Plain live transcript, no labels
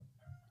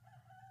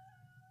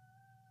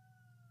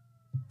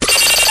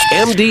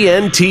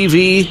MDN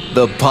TV,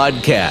 the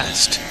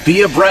podcast.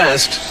 Be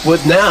abreast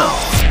with Now.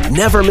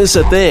 Never miss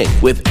a thing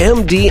with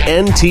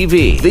MDN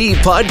TV, the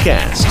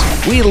podcast.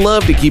 We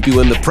love to keep you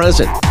in the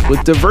present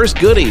with diverse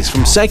goodies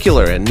from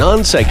secular and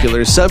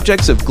non-secular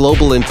subjects of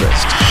global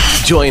interest.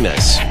 Join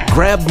us.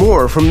 Grab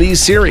more from these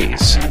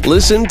series.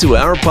 Listen to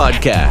our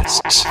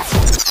podcasts.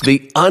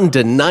 The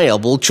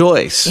undeniable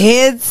choice.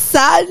 It's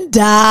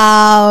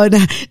sundown.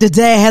 The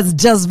day has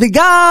just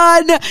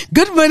begun.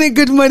 Good morning,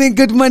 good morning,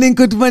 good morning,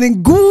 good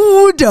morning,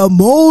 good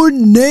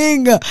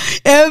morning,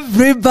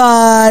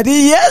 everybody.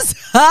 Yes,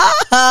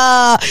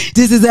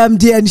 this is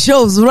MDN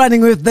Shows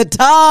running with the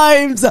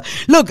times.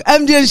 Look,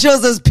 MDN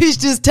Shows has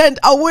pitched his tent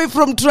away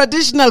from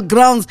traditional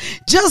grounds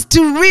just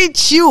to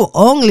reach you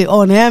only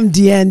on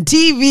MDN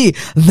TV,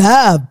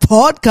 the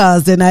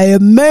podcast. And I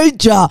am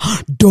Major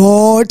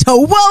Daughter.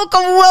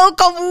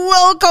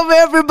 Welcome,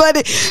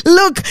 everybody.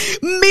 Look,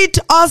 meet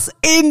us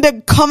in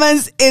the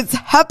comments. It's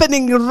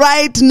happening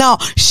right now.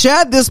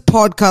 Share this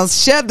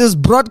podcast, share this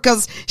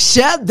broadcast,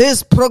 share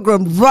this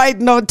program right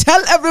now.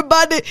 Tell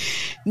everybody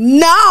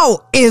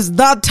now is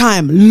that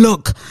time.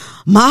 Look,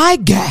 my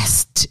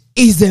guest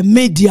is a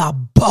media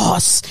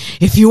boss.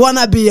 If you want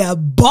to be a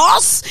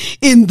boss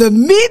in the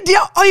media,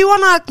 or you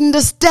want to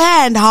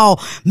understand how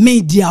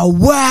media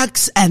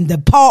works and the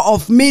power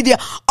of media,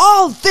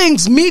 all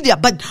things media,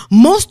 but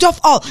most of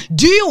all,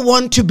 do you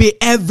want to be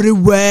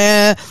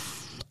everywhere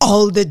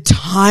all the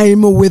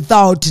time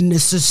without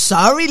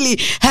necessarily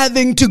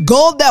having to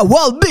go there?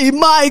 Well, be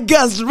my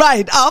guest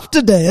right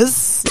after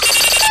this.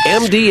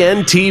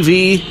 MDN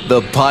TV,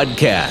 the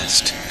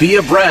podcast. Be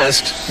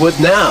abreast with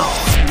Now.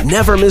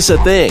 Never miss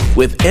a thing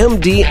with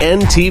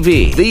MDN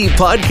TV, the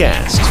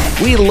podcast.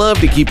 We love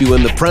to keep you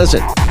in the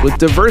present with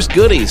diverse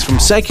goodies from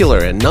secular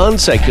and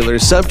non-secular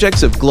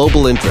subjects of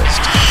global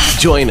interest.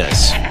 Join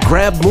us.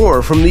 Grab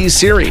more from these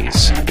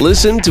series.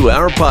 Listen to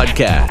our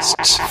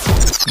podcasts.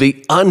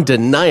 The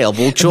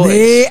undeniable choice.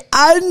 The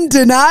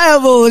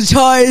undeniable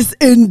choice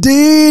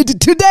indeed.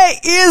 Today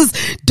is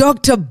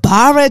Dr.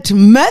 Barrett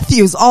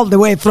Matthews, all the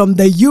way from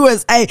the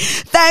USA.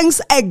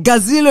 Thanks a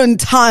gazillion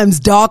times,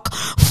 Doc,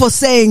 for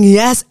saying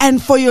yes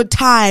and for your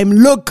time.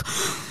 Look,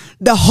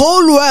 the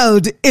whole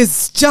world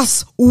is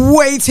just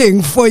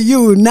waiting for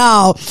you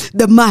now.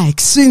 The mic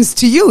swings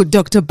to you,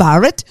 Dr.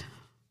 Barrett.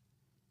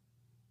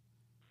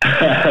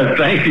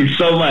 Thank you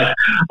so much.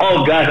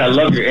 Oh, gosh, I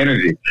love your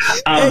energy.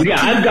 I'm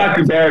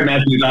Dr. Barrett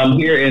Matthews. I'm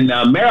here in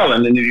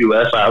Maryland in the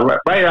U.S.,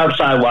 right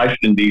outside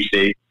Washington,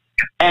 D.C.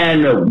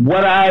 And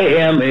what I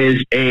am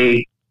is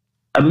a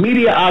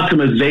media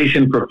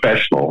optimization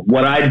professional.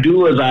 What I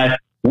do is I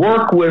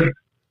work with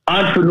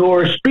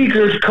entrepreneurs,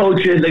 speakers,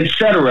 coaches,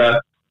 etc.,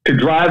 to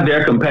drive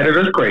their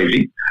competitors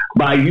crazy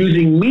by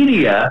using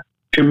media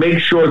to make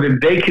sure that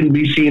they can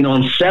be seen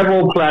on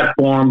several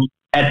platforms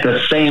at the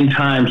same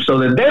time so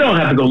that they don't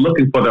have to go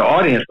looking for their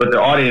audience, but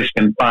their audience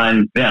can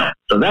find them.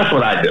 So that's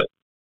what I do.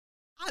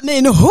 I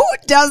mean, who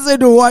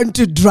doesn't want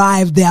to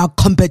drive their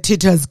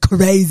competitors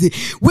crazy?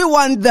 We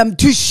want them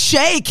to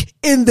shake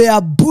in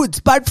their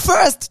boots. But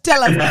first,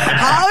 tell us,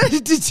 how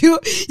did you,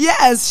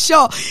 yes,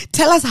 sure.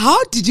 Tell us,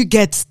 how did you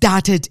get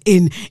started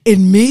in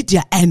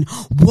media and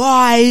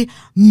why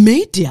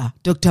media,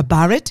 Dr.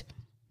 Barrett?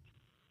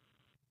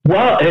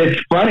 Well, it's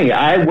funny.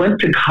 I went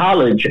to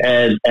college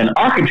as an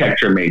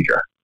architecture major,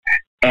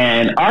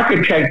 and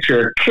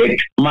architecture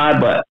kicked my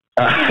butt.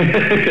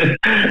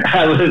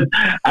 I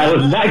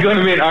was not going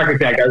to be an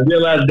architect. I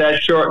realized that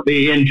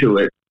shortly into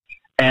it.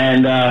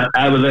 And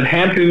I was at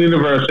Hampton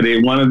University,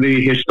 one of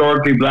the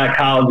historically black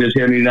colleges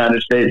here in the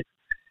United States.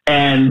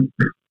 And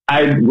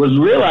I was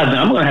realizing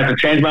I'm going to have to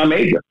change my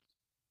major.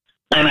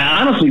 And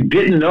I honestly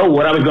didn't know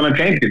what I was going to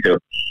change it to.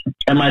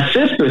 And my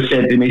sister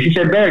said to me, she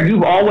said, Barrett,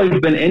 you've always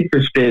been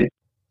interested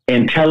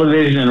in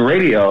television and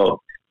radio.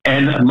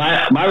 And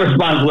my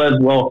response was,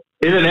 well,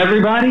 isn't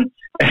everybody?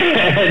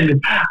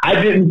 And I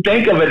didn't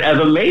think of it as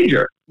a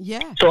major.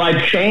 Yeah. So I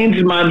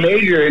changed my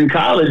major in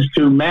college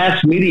to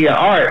mass media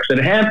arts at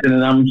Hampton.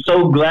 And I'm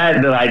so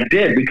glad that I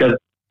did, because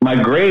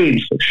my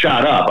grades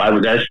shot up.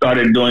 I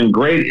started doing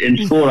great in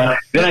school.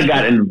 Then I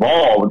got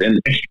involved in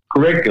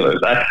extracurriculars.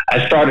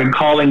 I started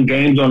calling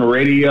games on the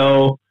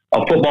radio,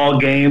 football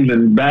games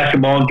and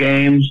basketball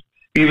games.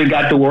 Even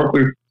got to work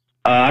with,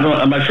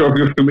 I'm not sure if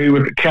you're familiar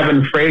with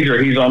Kevin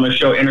Frazier. He's on the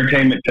show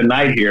Entertainment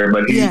Tonight here,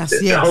 but he's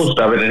the host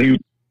of it. And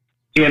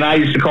he and I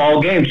used to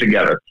call games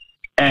together.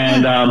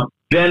 And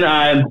then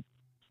I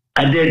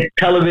did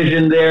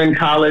television there in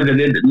college. I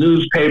did the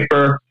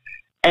newspaper.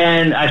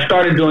 And I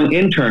started doing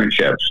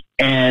internships.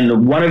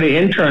 And one of the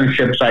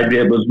internships I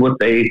did was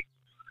with a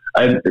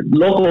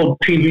local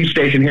TV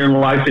station here in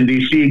Washington,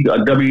 D.C.,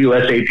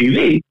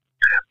 WSA-TV.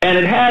 And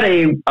it had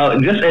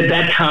just at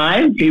that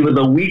time, he was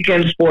a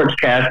weekend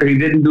sportscaster. He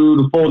didn't do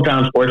the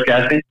full-time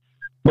sportscasting,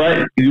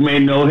 but you may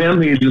know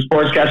him. He's a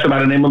sportscaster by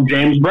the name of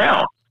James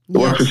Brown. He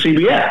works for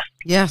CBS.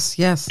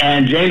 Yes.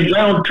 And James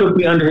Brown took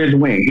me under his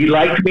wing. He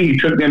liked me. He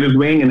took me under his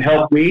wing and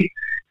helped me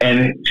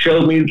and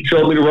showed me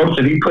the ropes.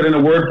 And he put in a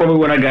word for me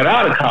when I got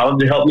out of college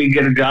to help me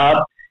get a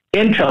job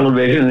in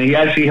television, and he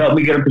actually helped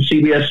me get up to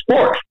CBS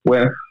Sports,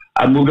 where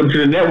I moved up to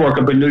the network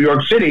up in New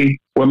York City,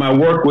 where my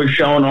work was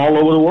shown all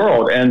over the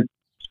world. And,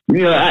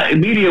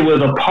 media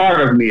was a part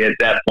of me at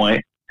that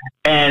point.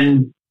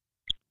 And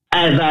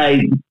as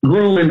I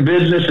grew in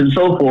business and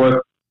so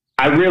forth,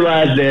 I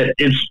realized that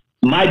it's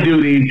my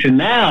duty to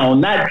now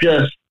not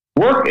just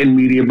work in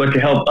media, but to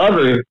help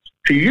others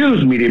to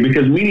use media,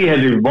 because media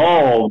has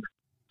evolved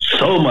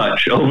so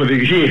much over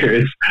the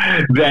years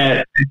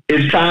that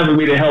it's time for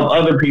me to help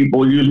other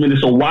people use media.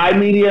 So why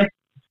media?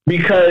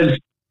 Because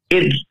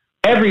it's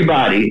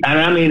everybody, and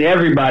I mean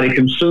everybody,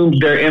 consumes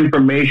their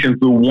information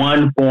through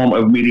one form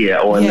of media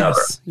or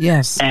another.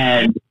 Yes.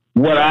 And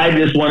what I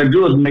just want to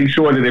do is make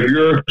sure that if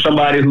you're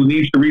somebody who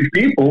needs to reach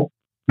people,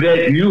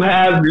 that you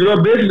have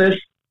your business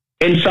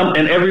in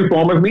every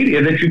form of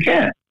media that you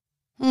can.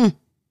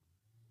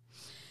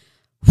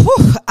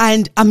 Whew.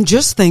 And I'm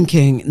just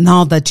thinking,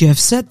 now that you have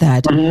said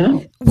that,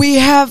 we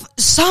have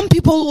some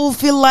people who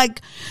feel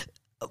like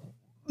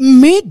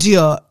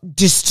media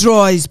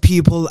destroys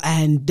people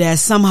and they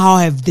somehow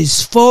have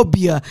this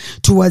phobia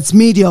towards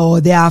media, or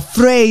they're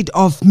afraid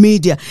of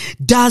media.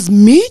 Does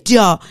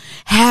media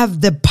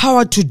have the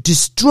power to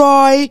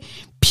destroy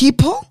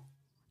people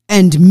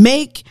and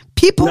make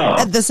people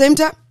at the same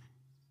time?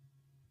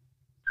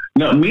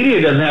 No,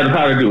 media doesn't have the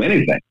power to do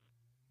anything.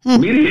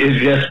 Media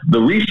is just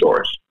the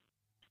resource.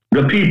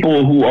 The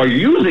people who are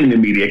using the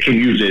media can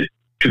use it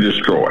to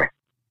destroy.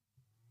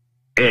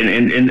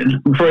 And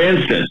for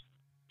instance,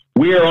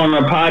 we are on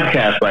a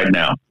podcast right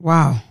now.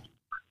 Wow.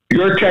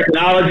 Your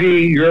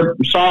technology, your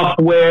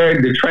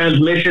software, the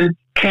transmission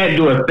can't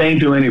do a thing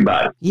to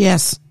anybody.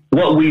 Yes.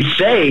 What we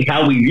say,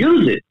 how we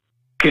use it,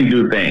 can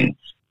do things.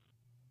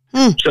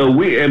 So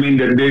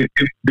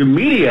the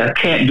media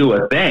can't do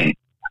a thing.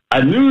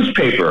 A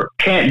newspaper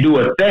can't do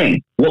a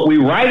thing. What we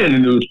write in a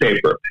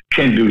newspaper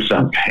can do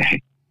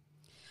something.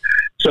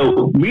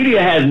 So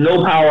media has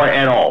no power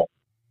at all.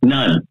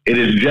 None. It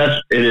is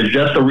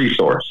just a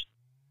resource.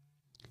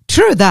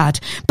 True that.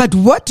 But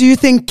what do you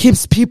think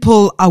keeps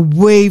people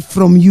away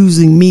from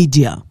using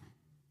media?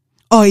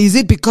 Or is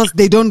it because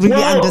they don't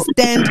really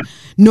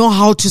know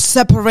how to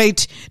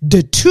separate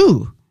the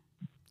two?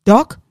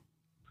 Doc?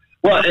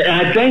 Well,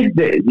 I think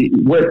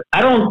that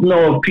I don't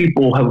know if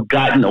people have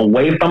gotten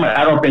away from it.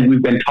 I don't think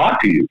we've been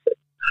taught to use it.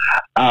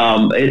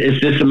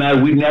 It's just a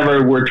matter, we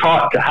never were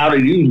taught how to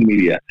use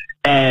media.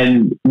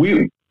 And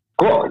you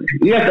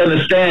have to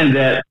understand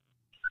that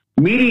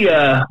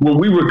media, when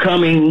we were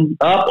coming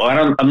up,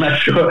 I'm not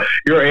sure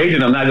your age,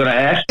 and I'm not going to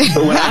ask,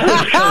 but when I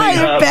was coming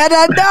up...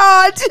 better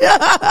not!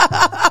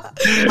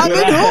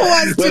 Who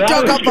wants to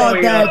talk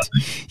about that?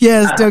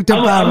 Yes, Dr.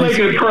 Powers. I'm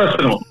making it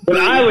personal. When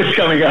I was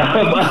coming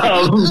up,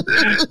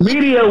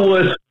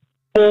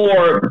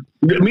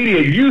 media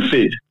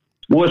usage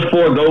was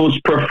for those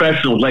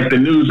professionals, like the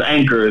news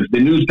anchors, the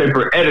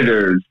newspaper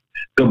editors,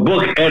 the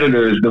book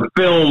editors, the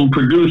film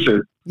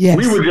producers. Yes.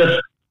 We were just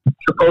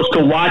supposed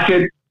to watch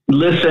it,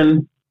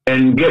 listen,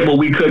 and get what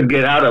we could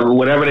get out of it.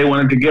 Whatever they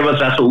wanted to give us,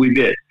 that's what we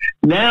did.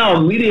 Now,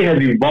 media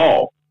has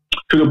evolved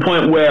to the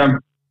point where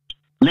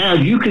now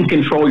you can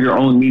control your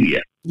own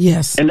media.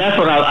 Yes. And that's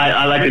what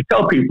I like to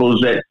tell people,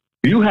 is that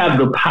you have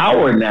the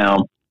power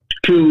now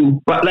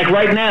to, like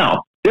right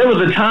now, there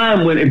was a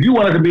time when if you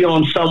wanted to be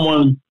on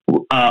someone's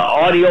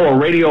audio or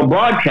radio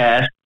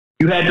broadcast,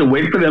 you had to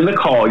wait for them to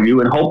call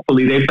you, and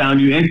hopefully they found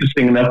you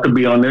interesting enough to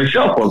be on their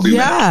show for a few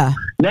minutes.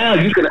 Now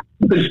you can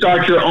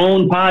start your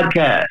own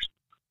podcast.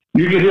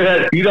 You can do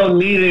that. You don't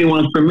need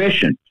anyone's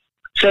permission.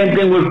 Same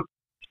thing with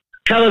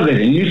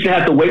television. You used to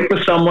have to wait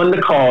for someone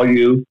to call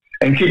you.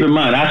 And keep in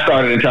mind, I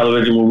started in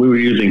television when we were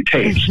using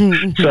tapes.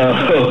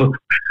 So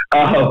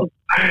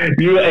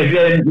you had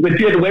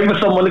to wait for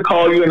someone to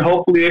call you, and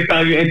hopefully they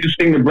found you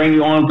interesting to bring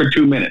you on for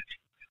 2 minutes.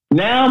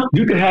 Now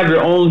you can have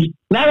your own,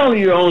 not only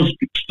your own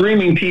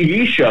streaming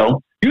TV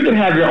show, you can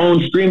have your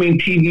own streaming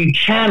TV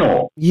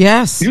channel.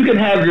 Yes. You can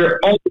have your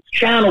own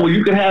channel where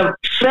you can have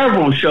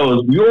several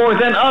shows,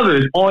 yours and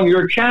others, on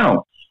your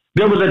channel.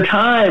 There was a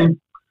time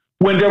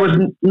when there was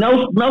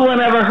no one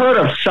ever heard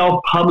of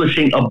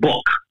self-publishing a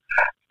book.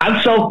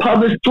 I've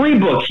self-published 3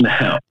 books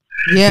now.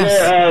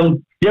 Yes.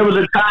 There was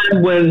a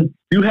time when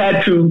you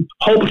had to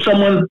hope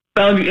someone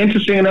found you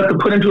interesting enough to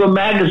put into a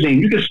magazine.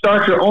 You can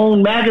start your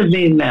own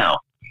magazine now.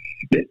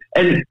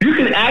 And you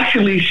can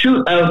actually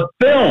shoot a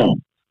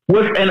film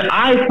with an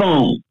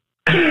iPhone.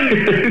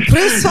 Precisely.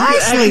 You can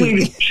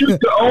actually shoot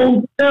your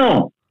own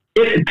film.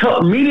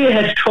 Media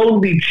has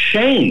totally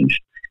changed.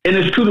 And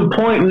it's to the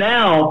point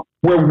now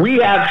where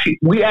we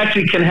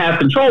actually can have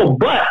control.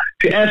 But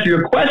to answer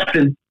your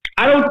question,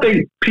 I don't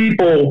think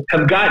people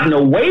have gotten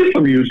away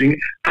from using it.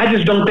 I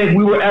just don't think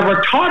we were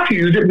ever taught to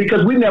use it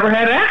because we never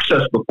had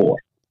access before.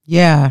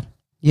 Yeah.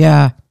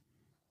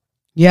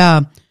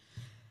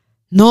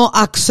 No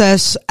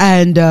access,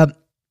 and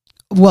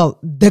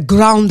the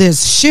ground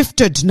is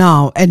shifted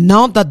now. And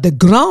now that the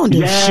ground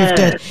is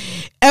shifted,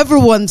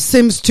 everyone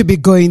seems to be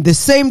going the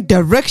same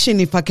direction,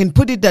 if I can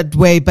put it that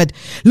way. But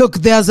look,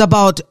 there's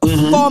about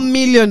 4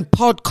 million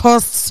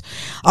podcasts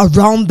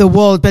around the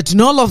world, but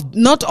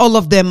not all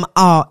of them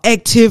are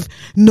active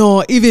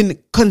nor even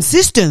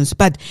consistent.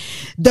 But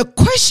the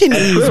question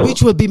is,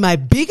 which will be my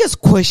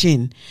biggest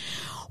question,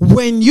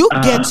 when you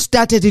get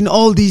started in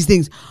all these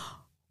things,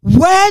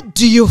 where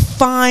do you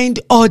find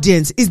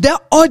audience? Is there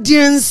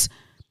audience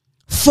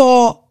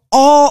for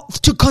all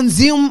to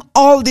consume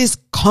all this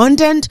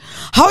content?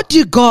 How do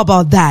you go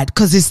about that?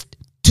 Because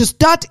to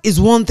start is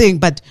one thing,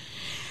 but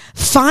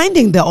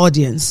finding the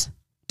audience,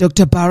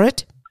 Dr.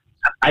 Barrett?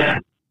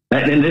 And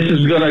this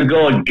is going to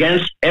go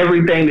against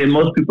everything that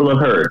most people have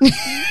heard.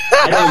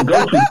 I don't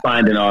go to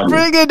find an audience.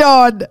 Bring it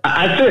on.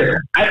 I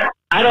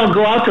don't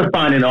go out to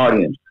find an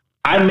audience.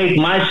 I make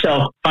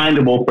myself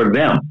findable for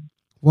them.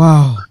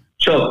 Wow.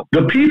 So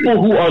the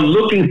people who are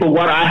looking for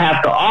what I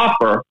have to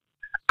offer,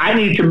 I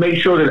need to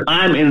make sure that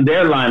I'm in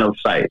their line of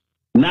sight,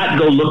 not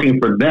go looking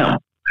for them.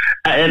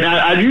 And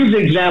I use the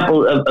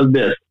example of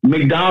this.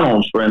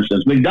 McDonald's, for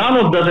instance.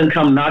 McDonald's doesn't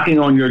come knocking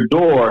on your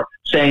door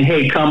saying,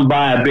 hey, come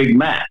buy a Big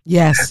Mac.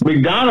 Yes.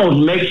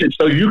 McDonald's makes it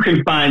so you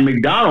can find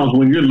McDonald's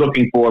when you're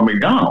looking for a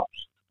McDonald's.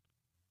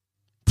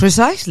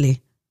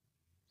 Precisely.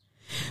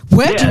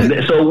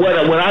 So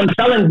what I'm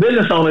telling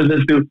business owners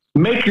is to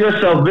make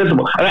yourself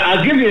visible.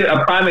 I'll give you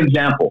a prime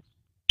example.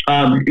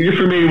 You're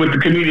familiar with the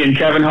comedian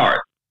Kevin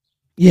Hart.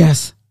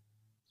 Yes.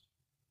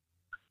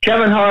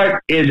 Kevin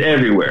Hart is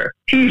everywhere.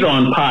 He's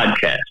on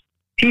podcasts.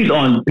 He's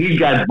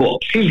got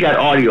books. He's got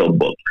audio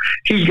books.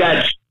 He's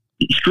got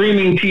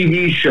streaming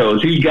TV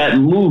shows. He's got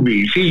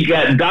movies. He's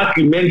got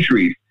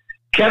documentaries.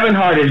 Kevin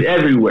Hart is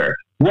everywhere.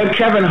 What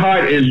Kevin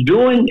Hart is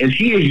doing is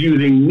he is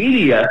using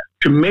media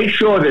to make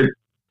sure that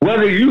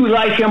whether you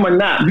like him or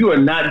not, you are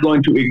not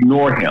going to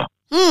ignore him.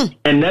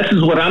 And this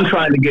is what I'm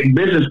trying to get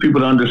business people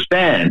to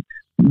understand.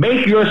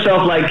 Make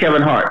yourself like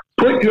Kevin Hart.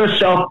 Put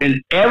yourself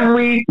in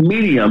every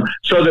medium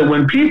so that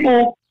when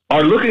people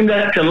are looking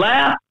to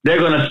laugh, they're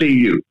going to see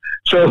you.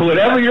 So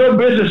whatever your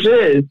business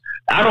is,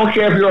 I don't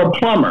care if you're a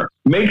plumber.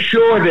 Make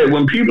sure that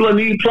when people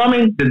need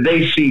plumbing, that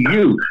they see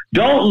you.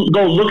 Don't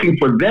go looking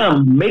for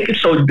them. Make it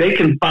so they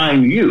can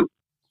find you.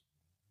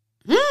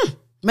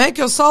 Make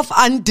yourself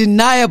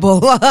undeniable.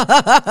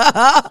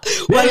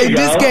 Well, in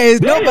this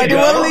case, nobody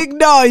will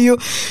ignore you.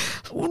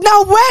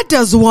 Now, where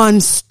does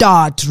one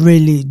start,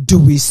 really? Do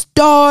we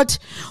start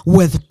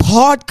with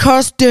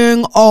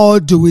podcasting or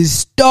do we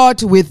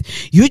start with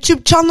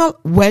YouTube channel?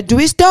 Where do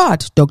we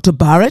start, Dr.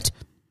 Barrett?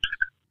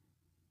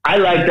 I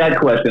like that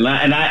question.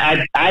 And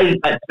I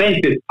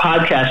think that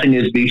podcasting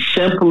is the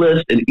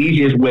simplest and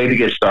easiest way to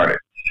get started.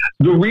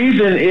 The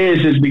reason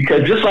is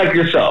because just like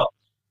yourself,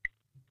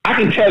 I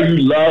can tell you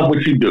love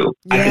what you do.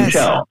 Yes. I can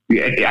tell.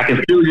 I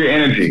can feel your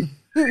energy.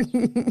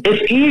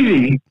 It's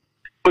easy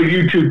for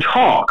you to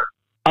talk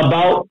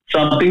about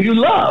something you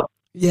love.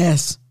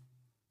 Yes.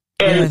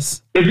 And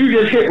if you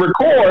just hit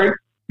record,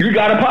 you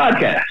got a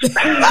podcast.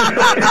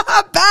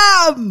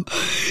 Bam!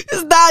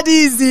 It's that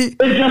easy.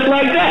 It's just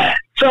like that.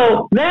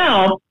 So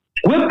now,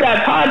 with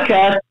that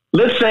podcast,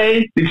 let's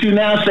say that you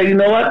now say, you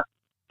know what?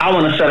 I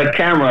want to set a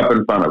camera up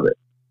in front of it.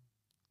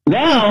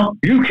 Now,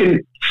 you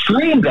can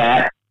stream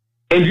that,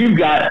 and you've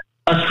got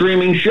a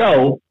streaming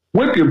show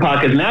with your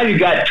podcast. Now you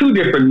got two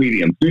different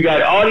mediums. You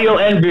got audio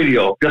and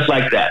video, just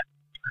like that.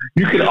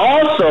 You can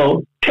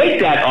also take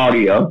that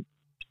audio,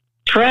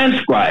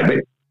 transcribe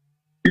it.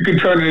 You can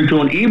turn it into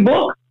an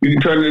ebook. You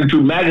can turn it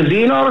into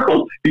magazine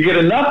articles. You get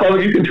enough of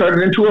it, you can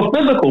turn it into a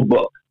physical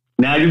book.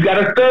 Now you've got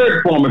a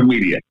third form of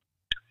media.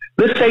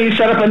 Let's say you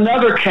set up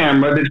another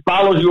camera that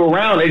follows you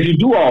around as you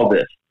do all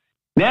this.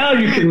 Now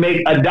you can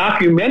make a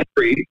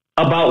documentary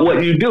about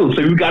what you do.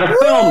 So you've got a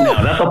film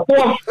now. That's a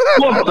fourth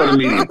sort of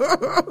medium.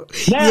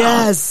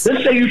 Now, let's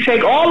say you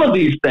take all of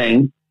these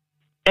things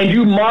and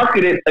you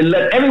market it and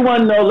let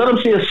everyone know, let them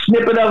see a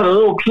snippet of it, a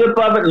little clip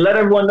of it, and let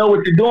everyone know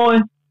what you're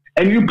doing.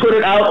 And you put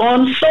it out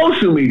on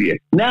social media.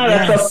 Now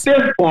that's a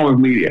fifth form of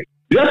media.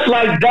 Just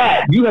like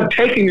that, you have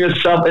taken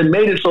yourself and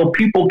made it so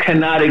people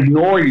cannot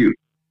ignore you.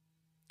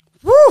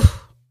 Woo!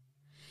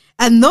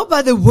 And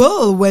nobody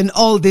will when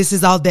all this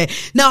is out there.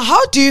 Now,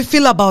 how do you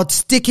feel about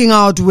sticking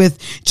out with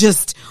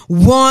just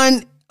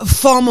one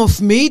form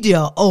of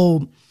media?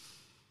 Or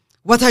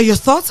what are your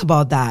thoughts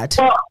about that?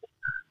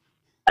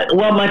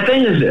 Well, my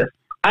thing is this.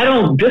 I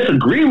don't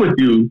disagree with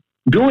you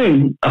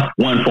doing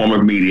one form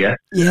of media.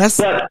 Yes.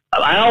 But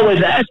I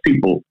always ask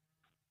people,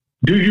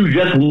 do you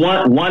just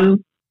want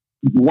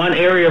one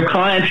area of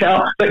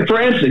clientele? Like, for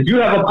instance, you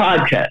have a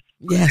podcast.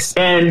 Yes.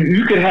 And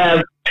you could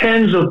have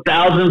tens of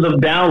thousands of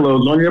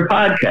downloads on your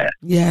podcast.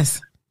 Yes.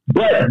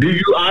 But do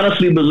you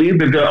honestly believe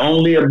that there are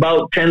only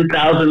about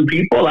 10,000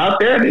 people out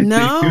there that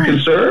you can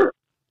serve?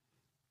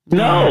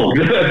 No.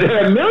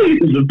 There are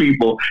millions of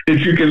people that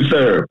you can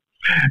serve.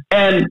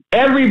 And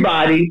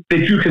everybody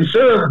that you can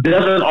serve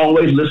doesn't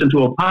always listen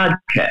to a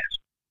podcast.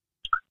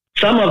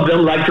 Some of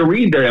them like to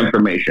read their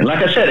information. Like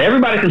I said,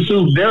 everybody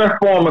consumes their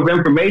form of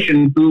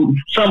information through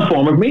some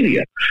form of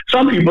media.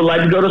 Some people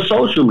like to go to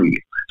social media.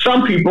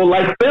 Some people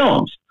like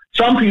films.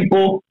 some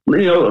people,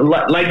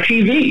 like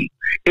TV.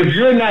 If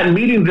you're not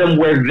meeting them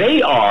where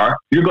they are,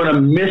 you're going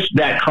to miss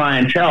that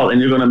clientele and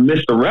you're going to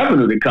miss the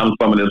revenue that comes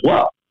from it as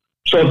well.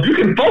 So if you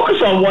can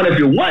focus on one if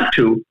you want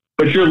to,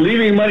 but you're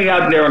leaving money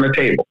out there on the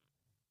table.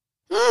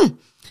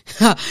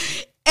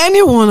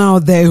 Anyone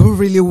out there who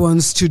really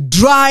wants to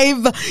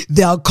drive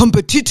their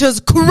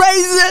competitors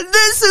crazy,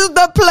 this is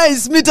the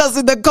place. Meet us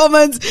in the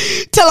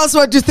comments. Tell us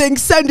what you think.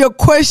 Send your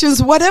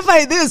questions, whatever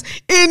it is.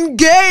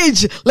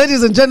 Engage.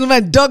 Ladies and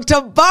gentlemen,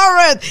 Dr.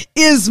 Barrett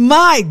is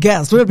my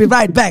guest. We'll be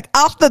right back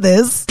after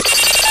this.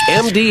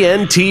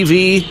 MDN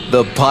TV,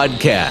 the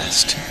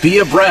podcast. Be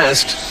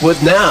abreast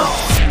with Now.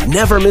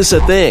 Never miss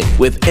a thing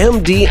with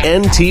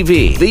MDN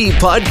TV, the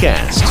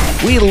podcast.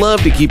 We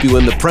love to keep you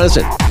in the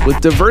present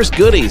with diverse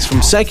goodies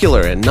from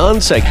secular and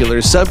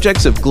non-secular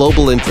subjects of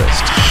global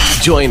interest.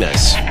 Join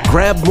us.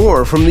 Grab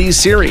more from these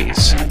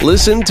series.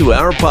 Listen to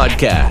our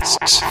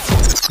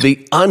podcasts.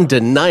 The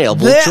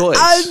undeniable choice.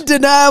 The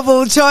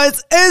undeniable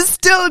choice is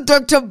still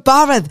Dr.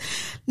 Barrett.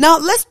 Now,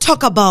 let's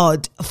talk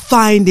about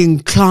finding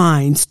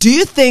clients. Do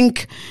you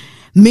think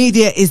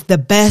media is the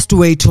best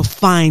way to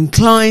find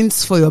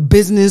clients for your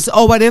business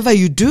or whatever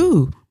you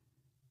do?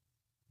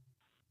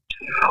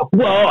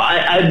 Well,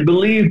 I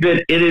believe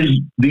that it is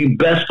the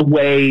best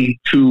way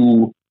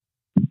to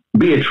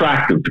be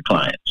attractive to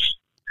clients.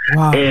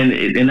 Wow.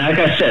 And like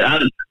I said,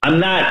 I'm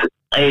not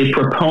a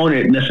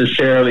proponent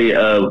necessarily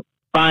of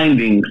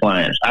finding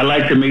clients. I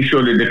like to make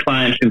sure that the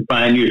clients can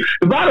find you.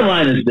 The bottom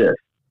line is this.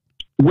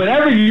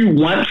 Whenever you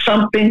want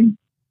something,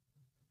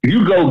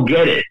 you go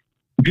get it.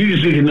 You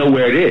just need to know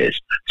where it is.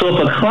 So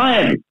if a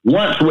client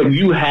wants what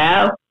you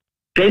have,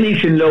 they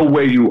need to know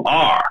where you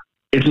are.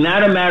 It's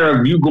not a matter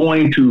of you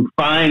going to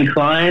find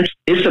clients.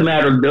 It's a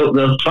matter of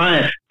those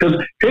clients.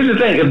 Because here's the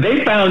thing. If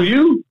they found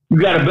you, you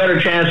got a better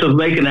chance of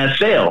making that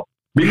sale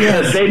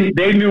because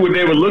they knew what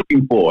they were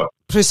looking for.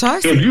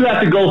 Precisely. If you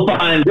have to go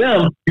find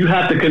them, you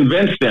have to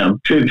convince them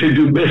to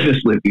do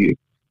business with you.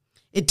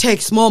 It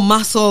takes more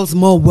muscles,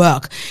 more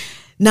work.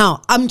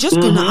 Now, I'm just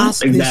going to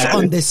ask this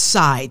on the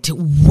side,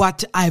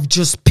 what I've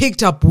just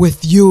picked up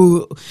with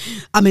you.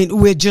 I mean,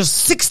 we're just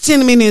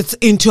 16 minutes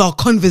into our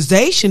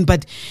conversation,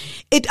 but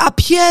it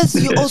appears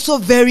you're also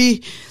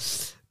very,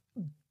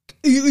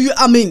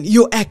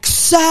 you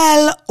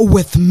excel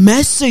with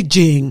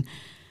messaging.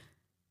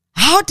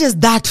 How does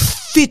that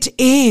fit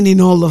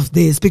in all of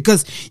this?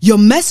 Because your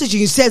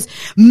messaging says,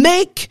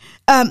 make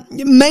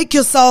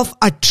yourself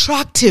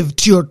attractive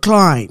to your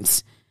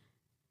clients.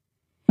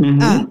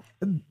 Mm-hmm.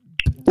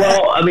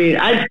 Well, I mean,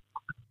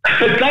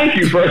 thank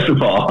you, first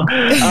of all.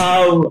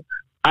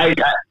 I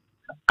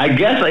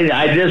guess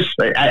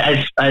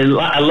I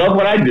love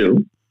what I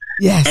do.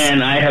 Yes.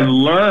 And I have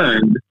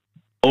learned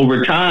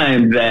over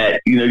time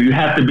that, you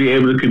have to be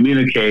able to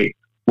communicate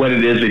what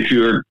it is that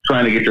you're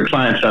trying to get your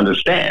clients to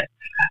understand.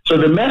 So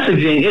the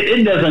messaging,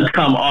 it doesn't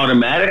come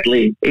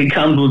automatically. It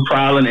comes with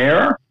trial and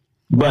error.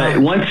 But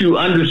once you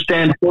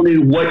understand fully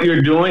what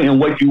you're doing and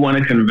what you want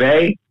to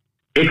convey,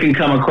 it can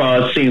come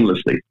across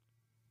seamlessly.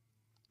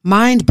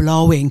 Mind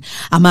blowing,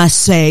 I must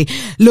say.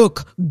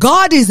 Look,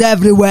 God is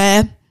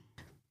everywhere.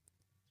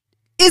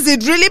 Is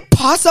it really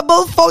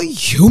possible for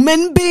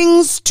human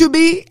beings to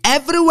be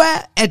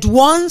everywhere at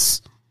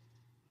once?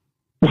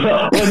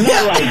 Well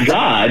not like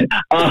God.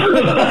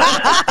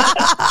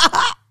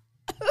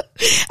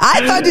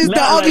 I thought he's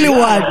the only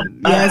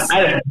one. Yes.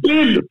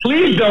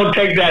 Please don't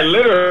take that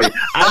literally.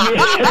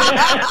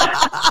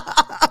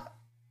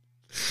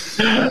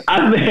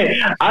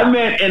 I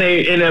meant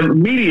in a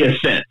media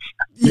sense.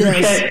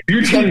 Yes.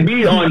 You can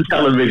be on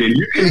television.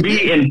 You can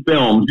be in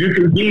films. You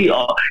can be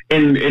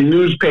in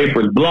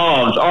newspapers,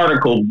 blogs,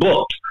 articles,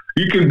 books.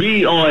 You can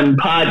be on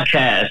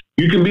podcasts.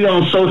 You can be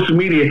on social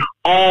media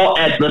all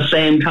at the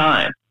same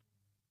time.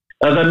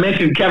 As I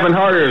mentioned Kevin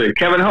Hart earlier.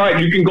 Kevin Hart,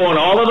 you can go on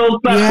all of those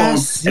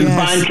platforms and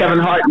find Kevin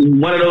Hart in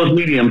one of those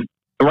mediums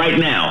right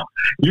now.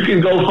 You can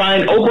go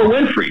find Oprah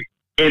Winfrey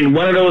in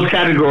one of those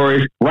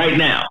categories right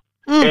now.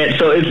 And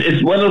so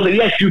it's one of those,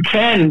 yes, you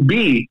can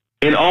be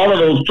in all of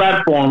those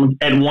platforms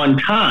at one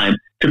time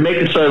to make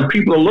it so if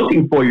people are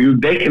looking for you,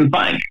 they can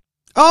find you.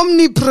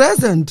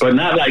 Omnipresent. But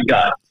not like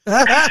God.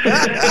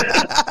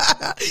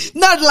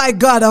 Not like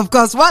God, of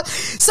course. What?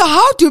 So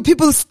how do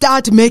people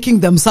start making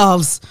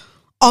themselves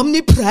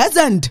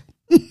omnipresent?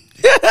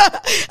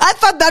 I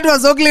thought that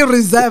was only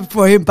reserved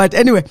for him. But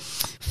anyway,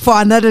 for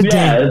another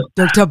day.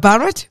 Dr.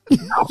 Barrett?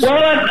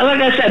 Well,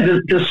 like I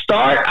said, to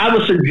start, I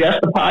would suggest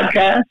a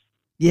podcast.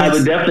 Yes. I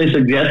would definitely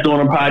suggest doing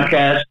a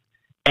podcast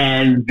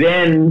and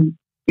then,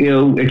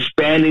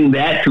 expanding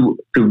that to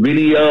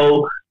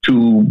video,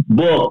 to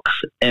books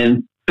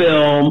and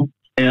film,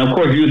 and of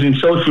course using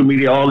social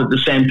media all at the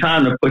same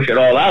time to push it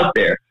all out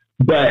there.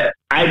 But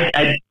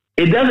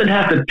it doesn't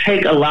have to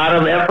take a lot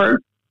of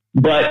effort,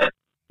 but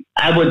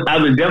I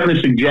would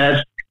definitely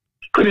suggest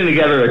putting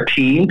together a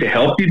team to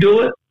help you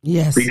do it.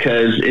 Yes.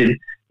 Because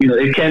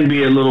it can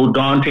be a little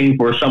daunting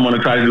for someone to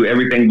try to do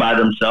everything by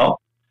themselves.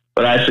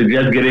 But I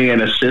suggest getting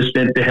an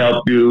assistant to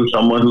help you,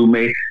 someone who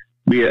may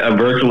be a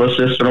virtual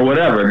assistant or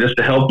whatever, just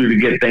to help you to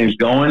get things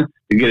going,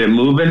 to get it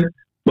moving.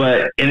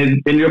 But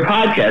in your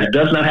podcast, it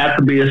does not have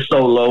to be a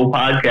solo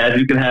podcast.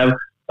 You can have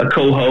a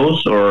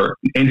co-host or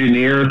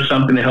engineer or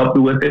something to help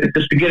you with it,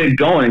 just to get it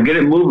going and get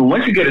it moving.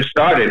 Once you get it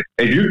started,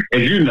 as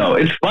you know,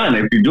 it's fun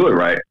if you do it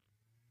right.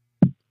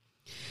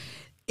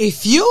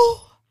 If you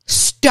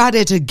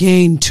started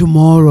again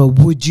tomorrow,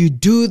 would you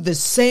do the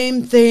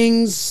same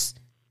things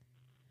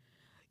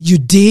you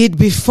did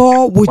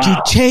before? Would you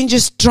change your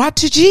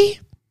strategy?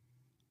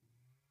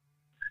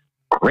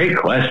 Great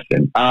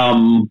question.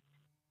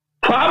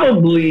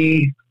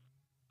 Probably,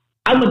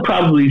 I would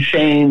probably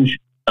change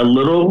a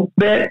little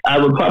bit. I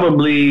would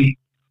probably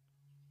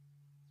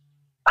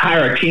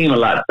hire a team a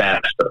lot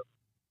faster.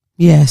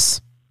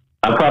 Yes.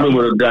 I probably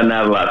would have done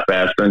that a lot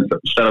faster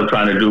instead of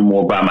trying to do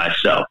more by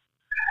myself.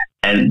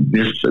 And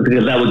just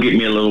because that would get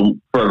me a little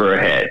further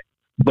ahead.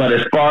 But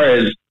as far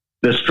as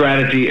the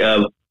strategy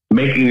of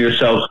making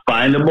yourself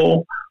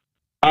findable,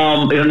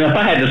 and if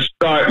I had to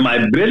start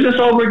my business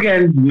over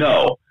again,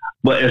 no.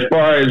 But as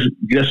far as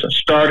just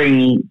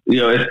starting,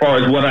 as far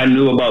as what I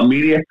knew about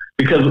media,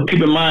 because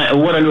keep in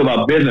mind, what I knew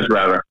about business,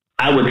 rather,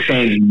 I would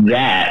change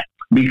that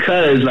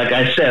because, like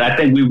I said, I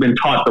think we've been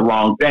taught the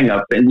wrong thing.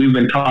 I think we've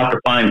been taught to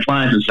find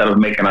clients instead of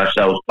making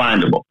ourselves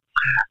findable.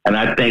 And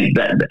I think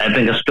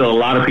still a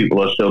lot of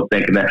people are still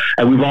thinking that.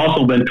 And we've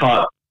also been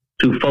taught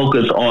to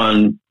focus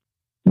on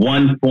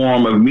one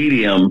form of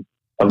media,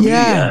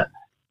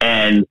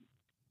 and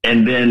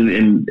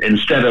then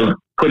instead of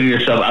putting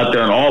yourself out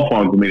there in all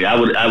forms of media,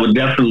 I would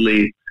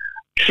definitely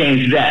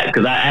change that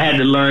because I had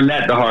to learn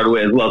that the hard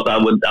way as well. So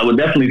I would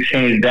definitely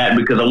change that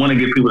because I want to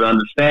get people to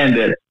understand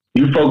that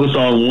you focus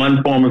on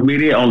one form of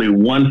media, only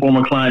one form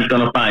of client is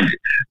going to find you.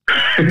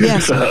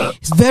 Yes,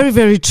 it's very,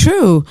 very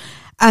true.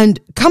 And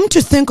come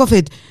to think of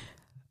it,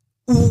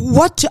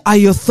 what are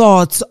your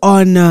thoughts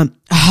on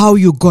how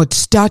you got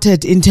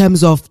started in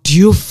terms of, do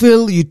you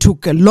feel you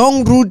took a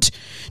long route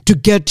to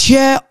get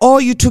here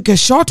or you took a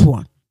short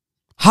one?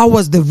 How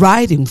was the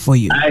riding for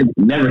you? I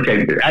never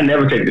take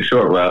the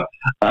short route.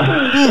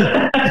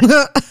 I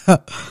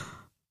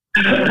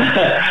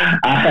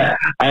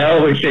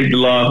always take the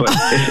long, but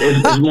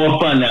it's more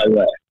fun that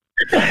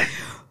way.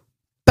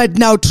 But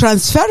now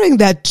transferring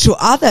that to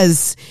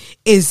others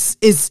is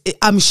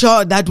I'm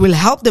sure that will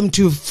help them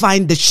to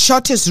find the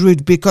shortest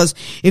route, because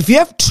if you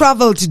have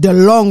traveled the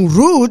long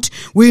route,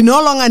 we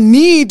no longer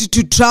need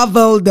to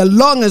travel the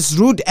longest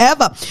route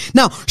ever.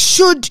 Now,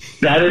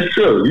 that is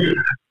true.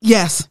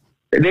 Yes.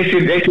 They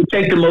should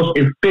take the most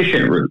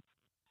efficient route.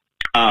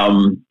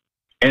 And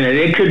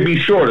it could be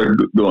shorter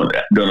doing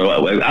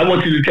that way. I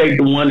want you to take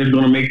the one that's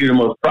going to make you the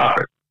most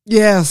profit.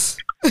 Yes.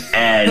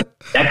 And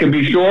that could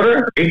be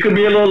shorter. It could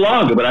be a little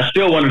longer, but I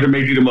still wanted to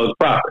make you the most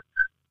profit.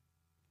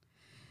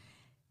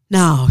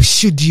 Now,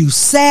 should you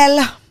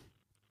sell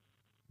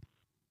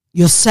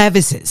your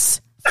services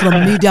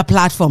from media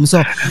platforms?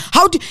 So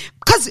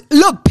because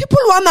look, people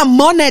want to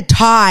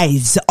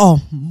monetize.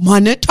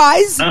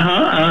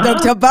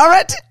 Dr.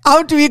 Barrett,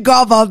 how do we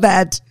go about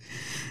that?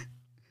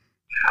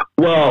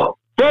 Well,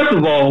 first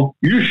of all,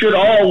 you should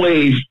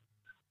always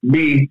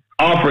be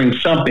offering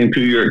something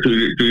to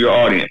your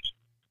audience.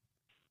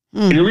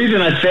 And the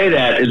reason I say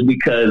that is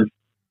because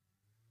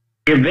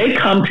if they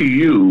come to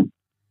you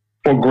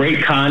for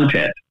great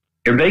content,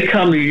 if they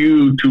come to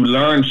you to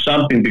learn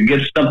something, to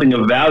get something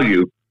of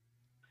value,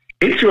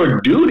 it's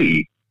your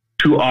duty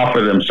to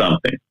offer them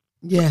something.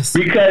 Yes.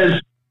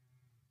 Because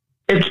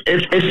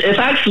it's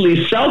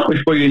actually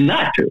selfish for you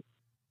not to.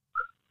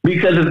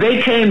 Because if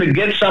they came to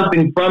get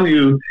something from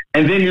you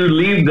and then you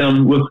leave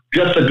them with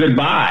just a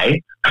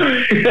goodbye,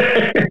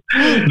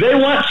 they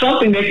want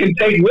something they can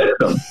take with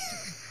them.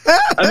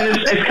 I mean,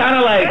 it's kind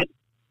of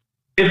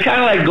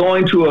like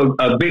going to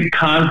a big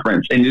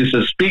conference and there's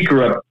a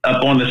speaker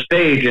up on the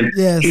stage and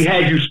he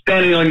has you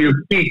standing on your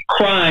feet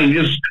crying,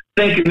 just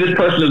thinking this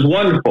person is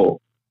wonderful,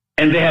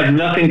 and they have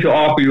nothing to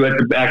offer you at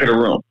the back of the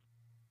room.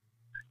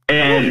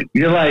 And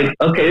you're like,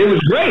 okay, it was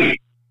great,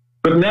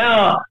 but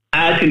now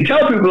I can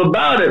tell people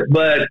about it,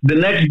 but the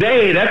next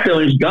day that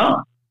feeling's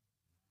gone.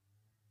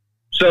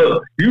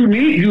 So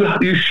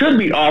you should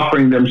be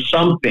offering them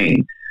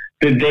something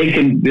that they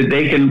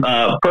can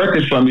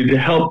purchase from you to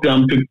help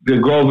them to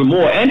grow even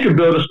more and to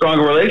build a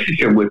stronger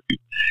relationship with you.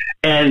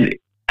 And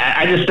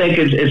I just think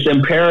it's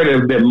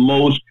imperative that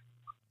most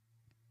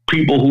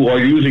people who are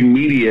using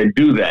media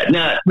do that.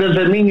 Now, does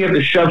that mean you have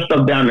to shove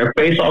stuff down their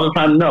face all the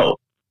time? No.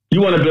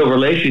 You want to build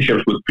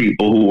relationships with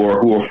people who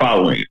are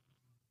following you.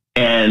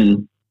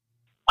 And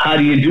how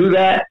do you do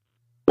that?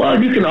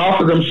 Well, you can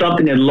offer them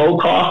something at low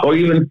cost or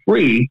even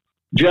free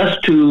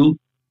just to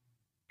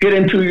get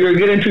into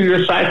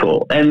your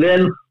cycle. And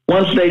then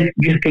once they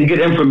can get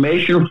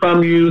information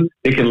from you,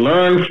 they can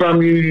learn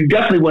from you. You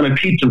definitely want to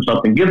teach them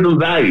something, give them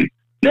value.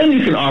 Then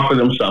you can offer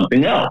them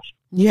something else.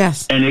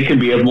 Yes. And it can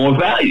be of more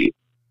value.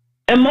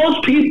 And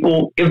most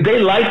people, if they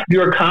like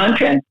your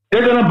content,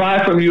 they're going to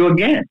buy from you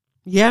again.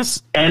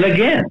 Yes. And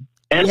again.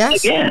 And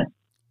again.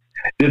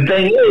 The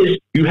thing is,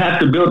 you have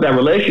to build that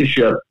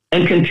relationship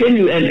and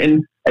continue.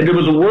 And And there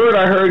was a word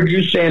I heard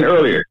you saying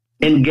earlier,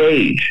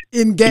 engage.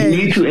 Engage.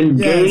 You need to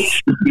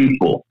engage the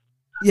people.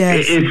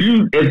 Yes.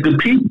 If the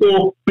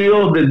people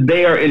feel that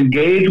they are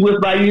engaged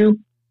with by you,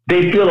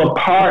 they feel a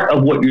part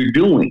of what you're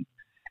doing.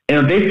 And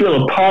if they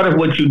feel a part of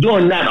what you're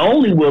doing, not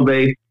only will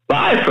they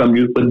buy from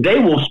you, but they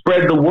will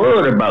spread the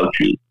word about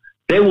you.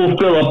 They will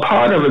feel a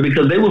part of it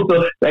because they will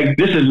feel like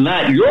this is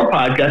not your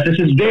podcast, this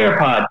is their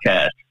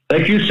podcast.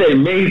 Like you say,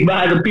 made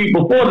by the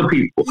people for the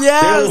people.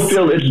 Yes. They will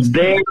feel it's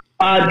their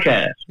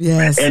podcast.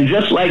 Yes. And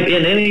just like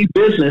in any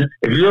business,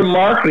 if you're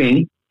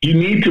marketing, you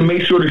need to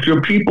make sure that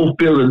your people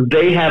feel that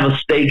they have a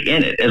stake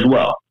in it as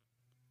well.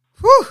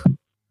 Whew.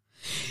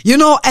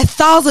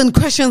 1,000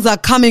 questions are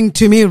coming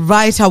to me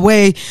right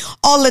away,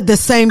 all at the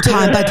same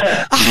time, but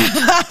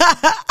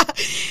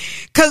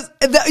because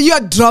you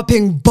are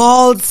dropping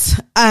balls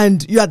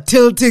and you are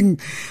tilting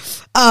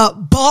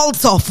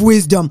balls of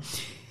wisdom.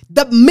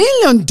 The $1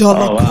 million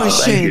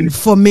question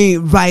for me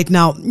right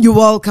now, you're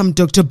welcome,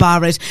 Dr.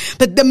 Barrett,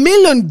 but the $1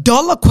 million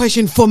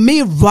question for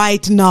me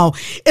right now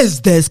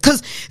is this,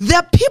 because there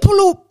are people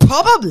who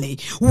probably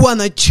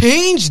want to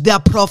change their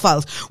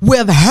profiles.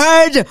 We've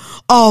heard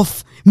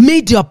of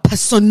media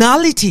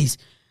personalities,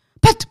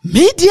 but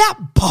media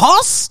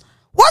boss?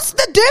 What's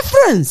the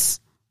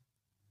difference?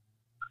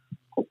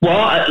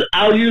 Well,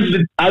 I'll use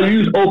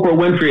Oprah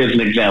Winfrey as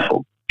an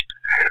example.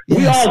 Yes.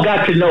 We all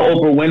got to know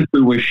Oprah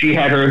Winfrey when she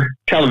had her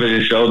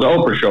television show, The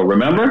Oprah Show,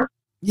 remember?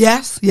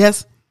 Yes.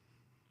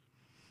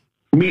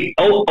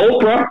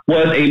 Oprah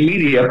was a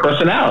media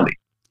personality.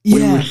 Yes.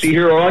 We would see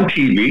her on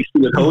TV.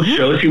 She would host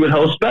shows. She would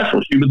host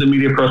specials. She was a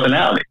media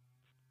personality.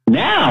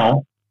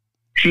 Now,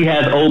 she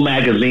has O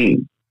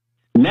Magazine.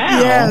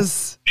 Now,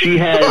 she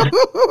has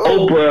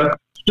Oprah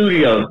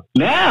Studios.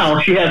 Now,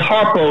 she has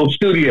Harpo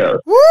Studios.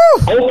 Woo!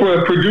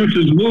 Oprah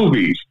produces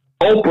movies.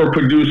 Oprah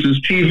produces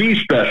TV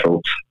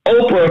specials.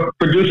 Oprah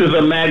produces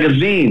a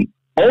magazine.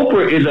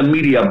 Oprah is a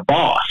media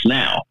boss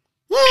now.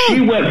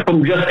 She went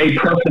from just a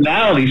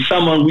personality,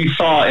 someone we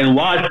saw and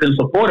watched and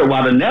supported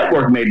while the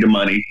network made the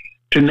money,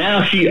 to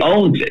now she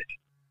owns it.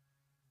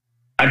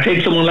 I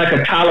take someone like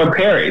a Tyler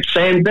Perry,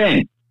 same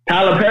thing.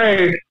 Tyler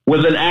Perry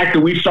was an actor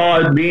we saw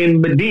as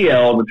being Medea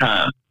all the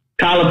time.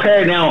 Tyler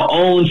Perry now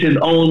owns his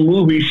own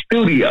movie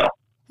studio.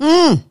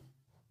 I'm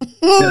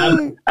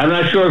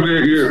not sure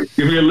if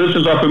your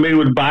listeners are familiar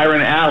with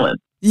Byron Allen.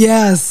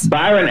 Yes.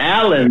 Byron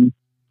Allen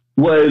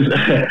was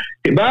a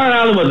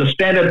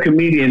stand-up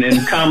comedian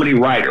and comedy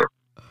writer.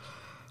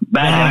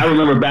 I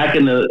remember back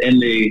in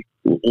the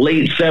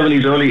late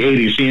 70s, early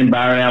 80s, seeing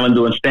Byron Allen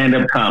doing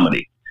stand-up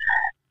comedy.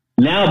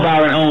 Now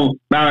Byron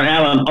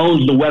Allen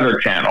owns the Weather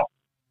Channel.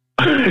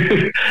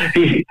 Byron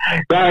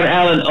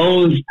Allen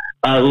owns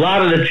a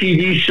lot of the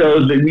TV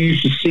shows that we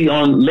used to see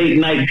on late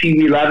night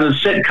TV, a lot of the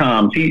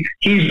sitcoms.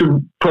 He's the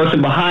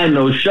person behind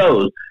those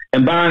shows.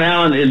 And Byron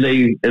Allen is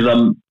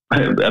a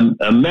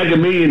mega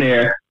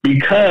millionaire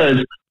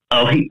because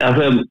of his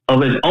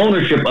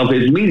ownership of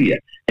his media.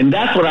 And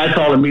that's what I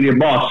call a media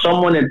boss,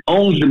 someone that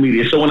owns the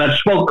media. So when I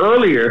spoke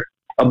earlier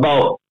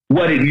about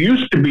what it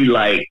used to be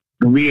like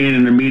being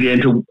in the media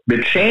and to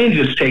the change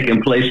that's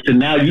taking place to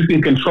now you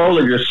can control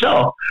it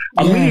yourself.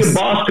 A media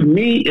boss to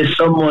me is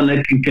someone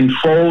that can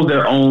control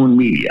their own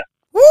media.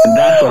 And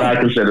that's what I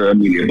consider a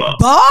media boss.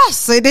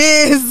 Boss, it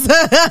is.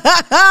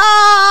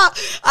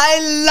 I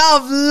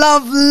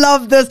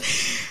love this.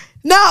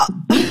 Now,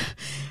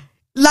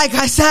 like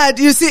I said,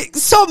 you see,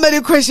 so many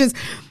questions,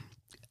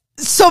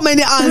 so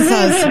many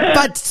answers,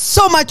 but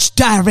so much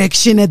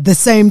direction at the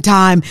same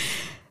time.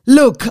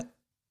 Look,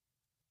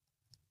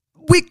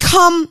 we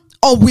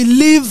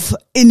live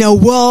in a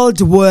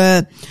world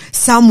where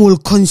some will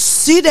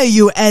consider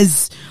you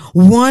as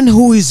one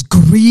who is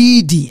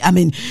greedy. I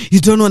mean, you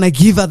don't want to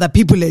give other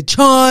people a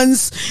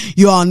chance.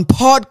 You're on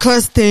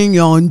podcasting,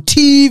 you're on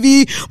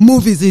TV,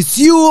 movies is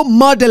you,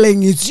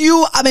 modeling is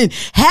you. I mean,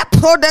 hair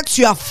products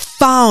you have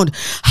found.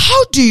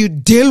 How do you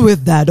deal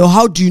with that, or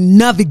how do you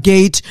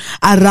navigate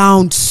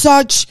around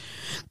such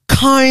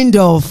kind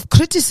of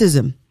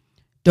criticism,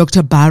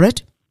 Dr.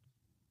 Barrett?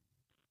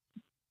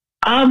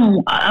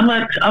 I'm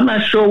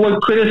not sure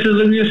what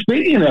criticism you're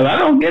speaking of. I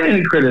don't get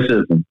any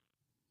criticism.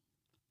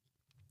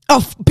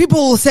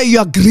 People will say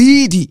you're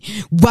greedy.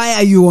 Why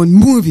are you on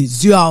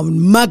movies? You're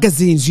on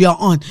magazines. You're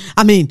on.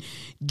 I mean,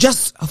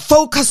 just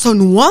focus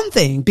on one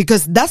thing,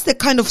 because that's the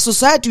kind of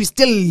society we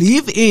still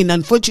live in,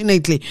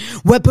 unfortunately,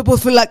 where people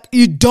feel like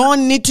you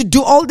don't need to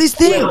do all these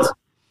things. Well,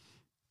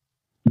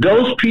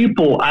 those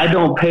people, I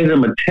don't pay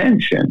them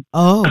attention.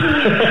 Oh,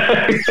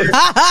 I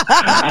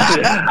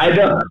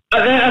don't.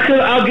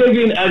 I'll give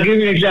you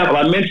an example.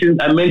 I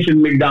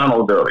mentioned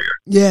McDonald's earlier.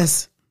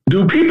 Yes.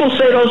 Do people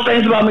say those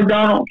things about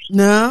McDonald's?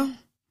 No.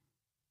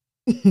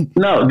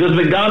 No. Does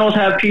McDonald's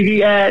have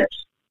TV ads?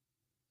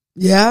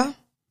 Yeah.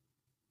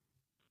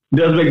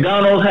 Does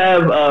McDonald's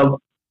have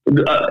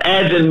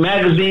ads in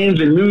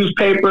magazines and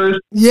newspapers?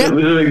 Yeah.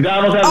 Does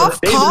McDonald's have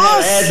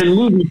ads in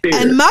movie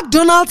theaters? And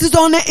McDonald's is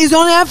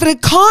on every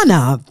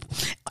corner,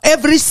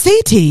 every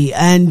city,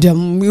 and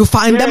you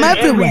find them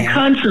everywhere. Every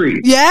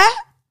country. Yeah.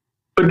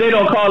 But they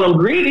don't call them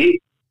greedy.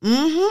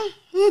 Walmart,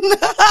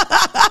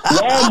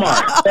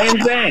 same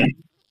thing.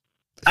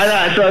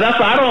 So that's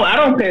why I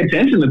don't pay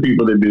attention to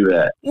people that do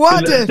that.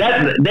 What?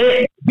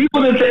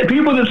 People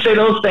that say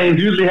those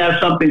things usually have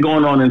something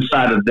going on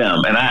inside of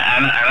them, and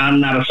I'm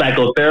not a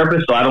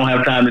psychotherapist, so I don't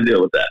have time to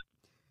deal with that.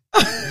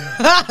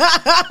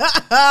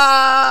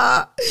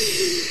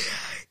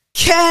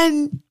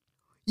 Can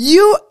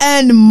you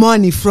earn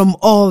money from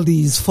all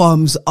these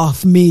forms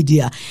of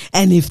media?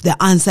 And if the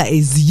answer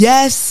is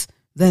yes,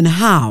 then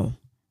how?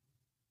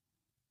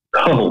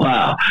 Oh,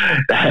 wow.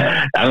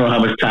 I don't know how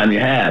much time you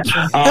have.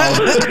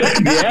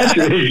 The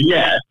answer is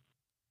yes.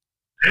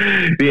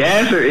 The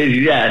answer is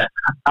yes.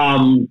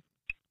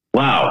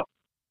 Wow.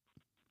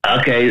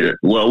 Okay.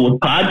 Well, with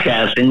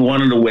podcasting,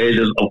 one of the ways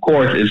is, of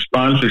course, is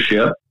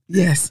sponsorship.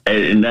 Yes.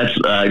 And that's,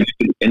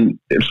 and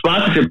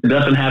sponsorship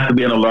doesn't have to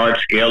be on a large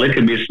scale. It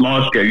can be a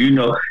small scale.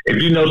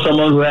 If you know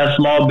someone who has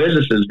small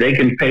businesses, they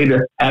can pay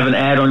to have an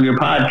ad on your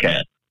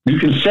podcast. You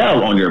can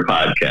sell on your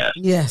podcast.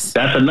 Yes.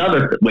 That's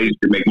another way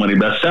to make money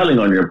by selling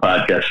on your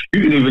podcast.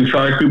 You can even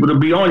charge people to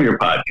be on your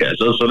podcast.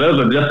 So those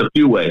are just a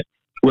few ways.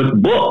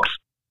 With books,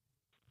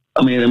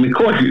 I mean, of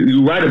course,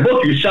 you write a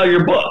book, you sell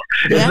your book.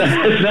 Yes.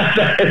 It's not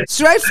that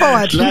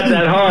straightforward. It's not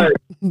that hard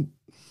to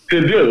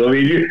do. I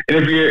mean,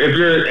 if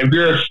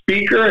you're a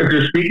speaker, if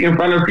you're speaking in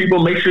front of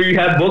people, make sure you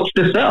have books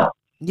to sell.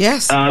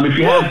 Yes. If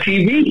you have a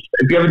TV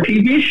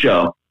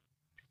show.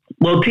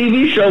 Well,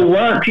 TV shows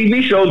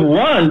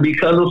run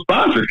because of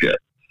sponsorship.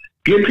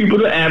 Get people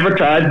to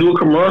advertise, do a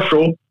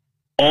commercial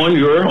on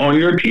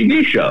your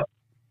TV show.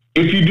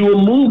 If you do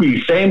a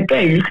movie, same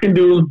thing. You can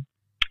do,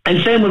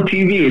 and same with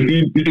TV. If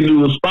you can do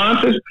with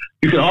sponsors,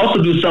 you can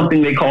also do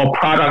something they call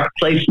product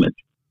placement.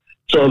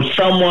 So if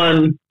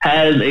someone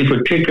has a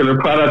particular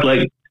product,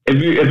 like if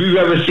you've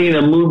ever seen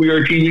a movie or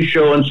a TV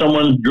show and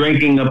someone's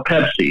drinking a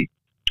Pepsi,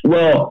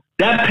 well,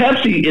 that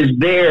Pepsi is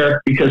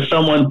there because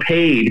someone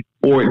paid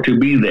for it to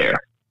be there.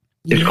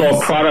 It's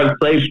called product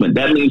placement.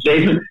 That means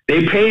they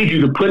paid you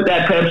to put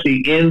that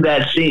Pepsi in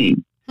that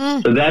scene.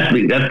 So that's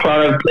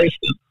product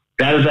placement.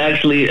 That is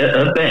actually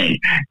a thing.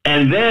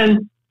 And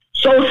then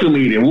social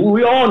media.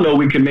 We all know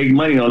we can make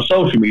money on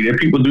social media.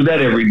 People do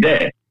that every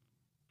day.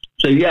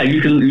 So yeah,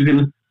 you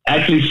can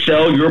actually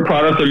sell your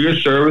product or your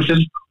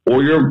services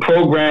or your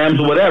programs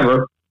or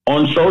whatever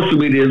on social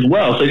media as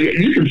well. So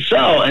you can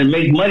sell and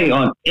make money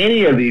on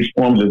any of these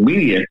forms of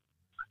media.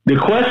 The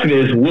question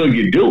is, will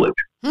you do it?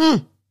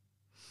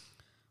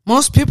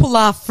 Most people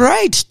are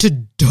afraid to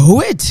do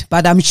it,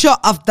 but I'm sure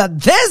after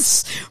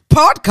this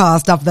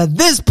podcast, after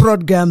this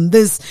program,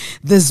 this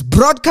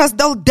broadcast,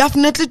 they'll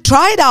definitely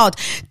try it out.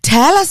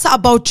 Tell us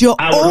about your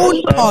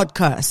own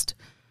podcast.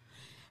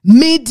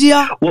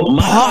 Media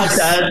Boss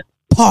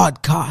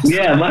Podcast.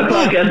 Yeah, my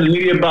podcast, the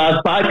Media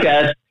Boss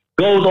Podcast,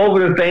 goes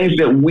over the things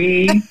that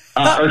we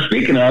are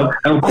speaking of.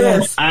 And of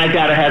course, I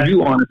got to have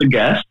you on as a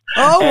guest.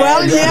 Oh,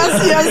 well,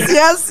 yes.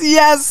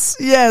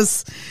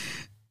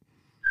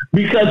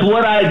 Because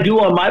what I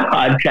do on my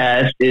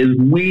podcast is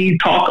we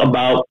talk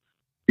about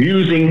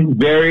using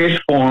various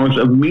forms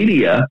of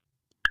media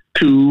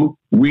to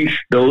reach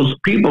those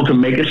people, to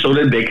make it so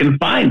that they can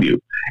find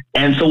you.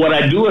 And so what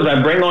I do is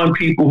I bring on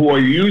people who are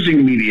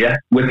using media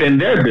within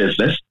their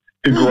business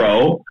to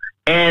grow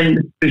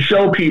and to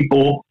show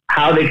people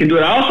how they can do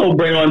it. I also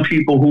bring on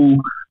people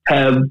who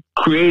have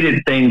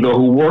created things or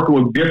who work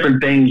with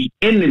different things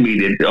in the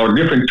media or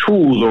different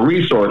tools or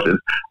resources.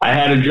 I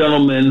had a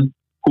gentleman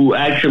who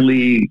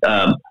actually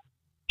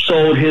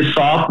sold his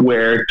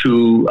software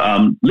to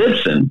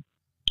Libsyn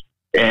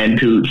and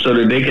so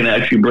that they can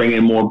actually bring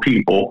in more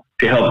people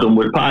to help them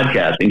with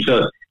podcasting.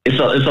 So it's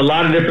a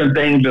lot of different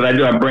things that I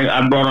do. I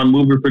brought on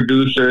movie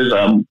producers,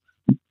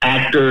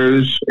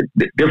 actors,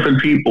 different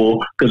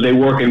people, because they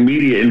work in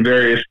media in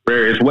various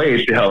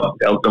ways to help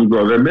them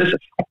grow their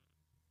business.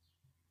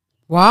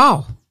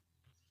 Wow.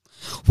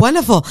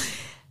 Wonderful.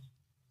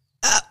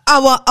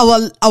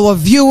 Our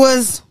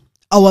viewers,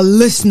 our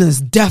listeners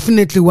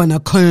definitely want to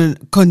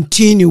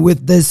continue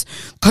with this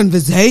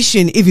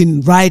conversation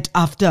even right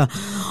after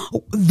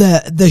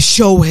the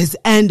show has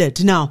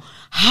ended. Now,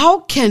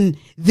 how can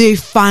they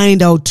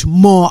find out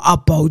more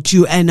about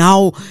you, and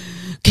how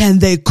can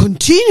they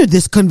continue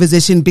this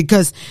conversation?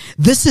 Because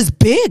this is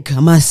big,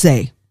 I must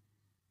say.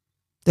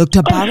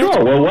 Dr. Barrett?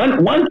 Sure.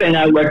 Well, one thing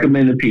I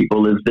recommend to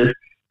people is this.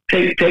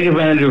 Take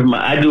advantage of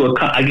I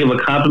give a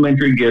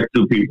complimentary gift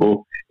to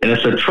people, and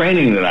it's a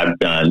training that I've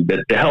done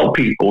to help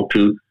people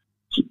to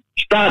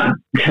stop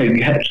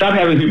having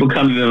people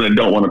come to them that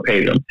don't want to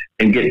pay them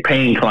and get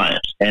paying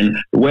clients. And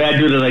the way I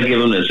do that, I give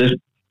them this. Just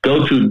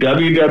go to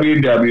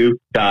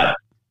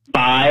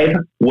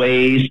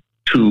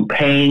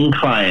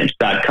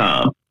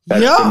www.5waystoPayingClients.com.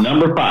 That's the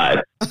number 5.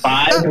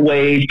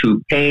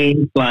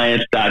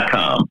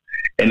 5waystoPayingClients.com.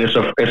 And it's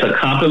a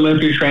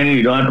complimentary training.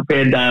 You don't have to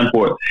pay a dime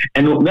for it.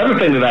 And another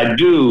thing that I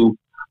do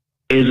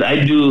is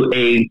I do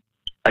a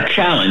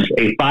challenge,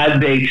 a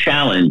 5-day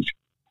challenge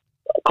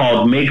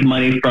called Make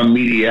Money from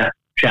Media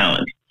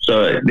Challenge.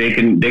 So they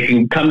can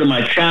come to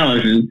my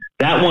challenge, and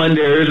that one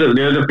there's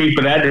a fee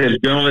for that. There's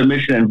general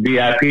admission and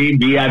VIP.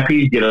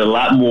 VIPs get a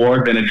lot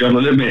more than a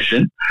general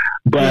admission,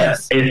 but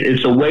Yes.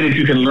 it's a way that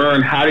you can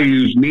learn how to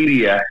use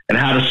media and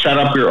how to set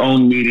up your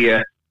own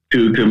media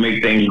to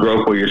make things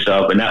grow for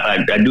yourself. And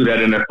I do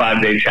that in a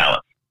 5-day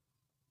challenge.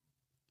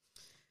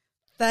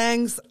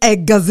 Thanks a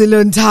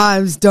gazillion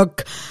times,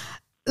 Doc.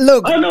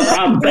 Look, Oh, no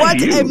problem. Thank what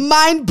you. a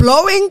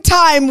mind-blowing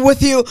time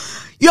with you.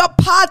 Your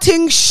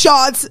parting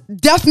shots,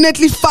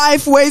 definitely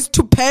 5 ways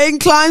to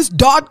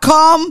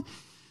payingclients.com.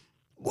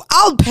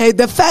 I'll pay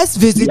the first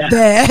visit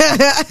there.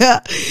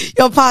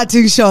 Your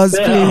parting shots,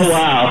 please. Oh,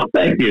 wow.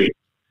 Thank you.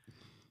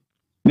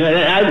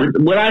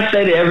 What I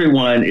say to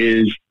everyone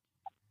is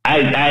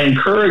I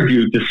encourage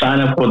you to sign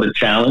up for the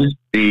challenge.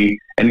 And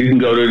you can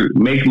go to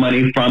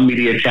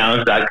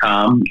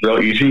makemoneyfrommediachallenge.com. It's real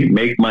easy.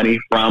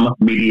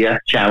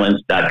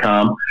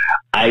 Makemoneyfrommediachallenge.com.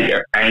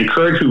 I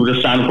encourage people to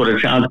sign up for the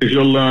challenge because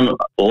you'll learn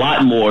a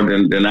lot more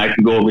than I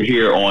can go over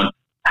here on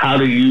how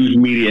to use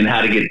media and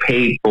how to get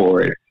paid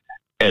for it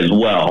as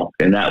well.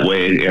 And that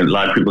way, a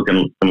lot of people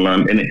can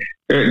learn. And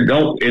I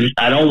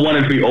don't want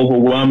it to be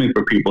overwhelming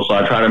for people, so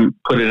I try to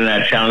put it in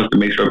that challenge to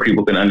make sure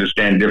people can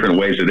understand different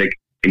ways that they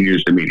can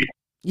use the media.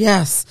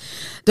 Yes.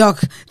 Doc,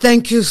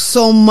 thank you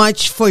so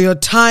much for your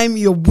time,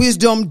 your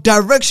wisdom,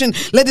 direction.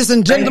 Ladies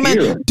and gentlemen,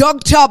 you.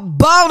 Dr.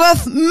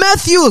 Barath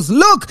Matthews.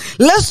 Look,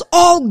 let's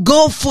all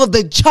go for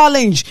the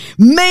challenge.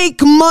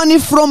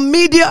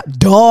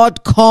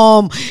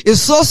 MakeMoneyFromMedia.com. It's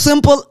so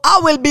simple.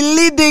 I will be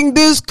leading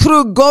this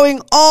crew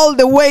going all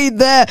the way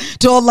there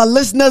to all the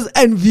listeners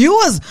and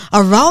viewers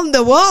around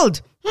the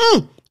world.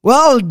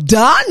 Well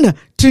done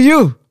to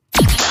you.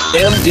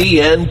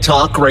 MDN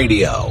Talk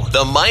Radio.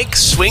 The mic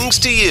swings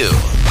to you.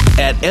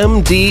 At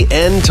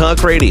MDN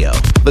Talk Radio,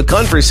 the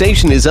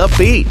conversation is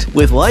upbeat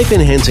with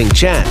life-enhancing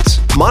chats,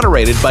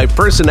 moderated by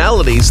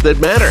personalities that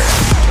matter.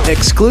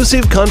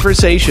 Exclusive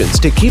conversations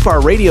to keep our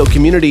radio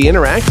community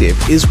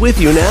interactive is with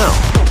you now.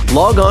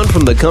 Log on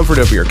from the comfort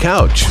of your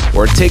couch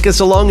or take us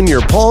along in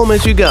your palm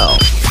as you go.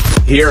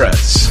 Hear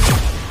us.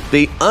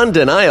 The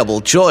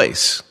undeniable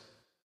choice.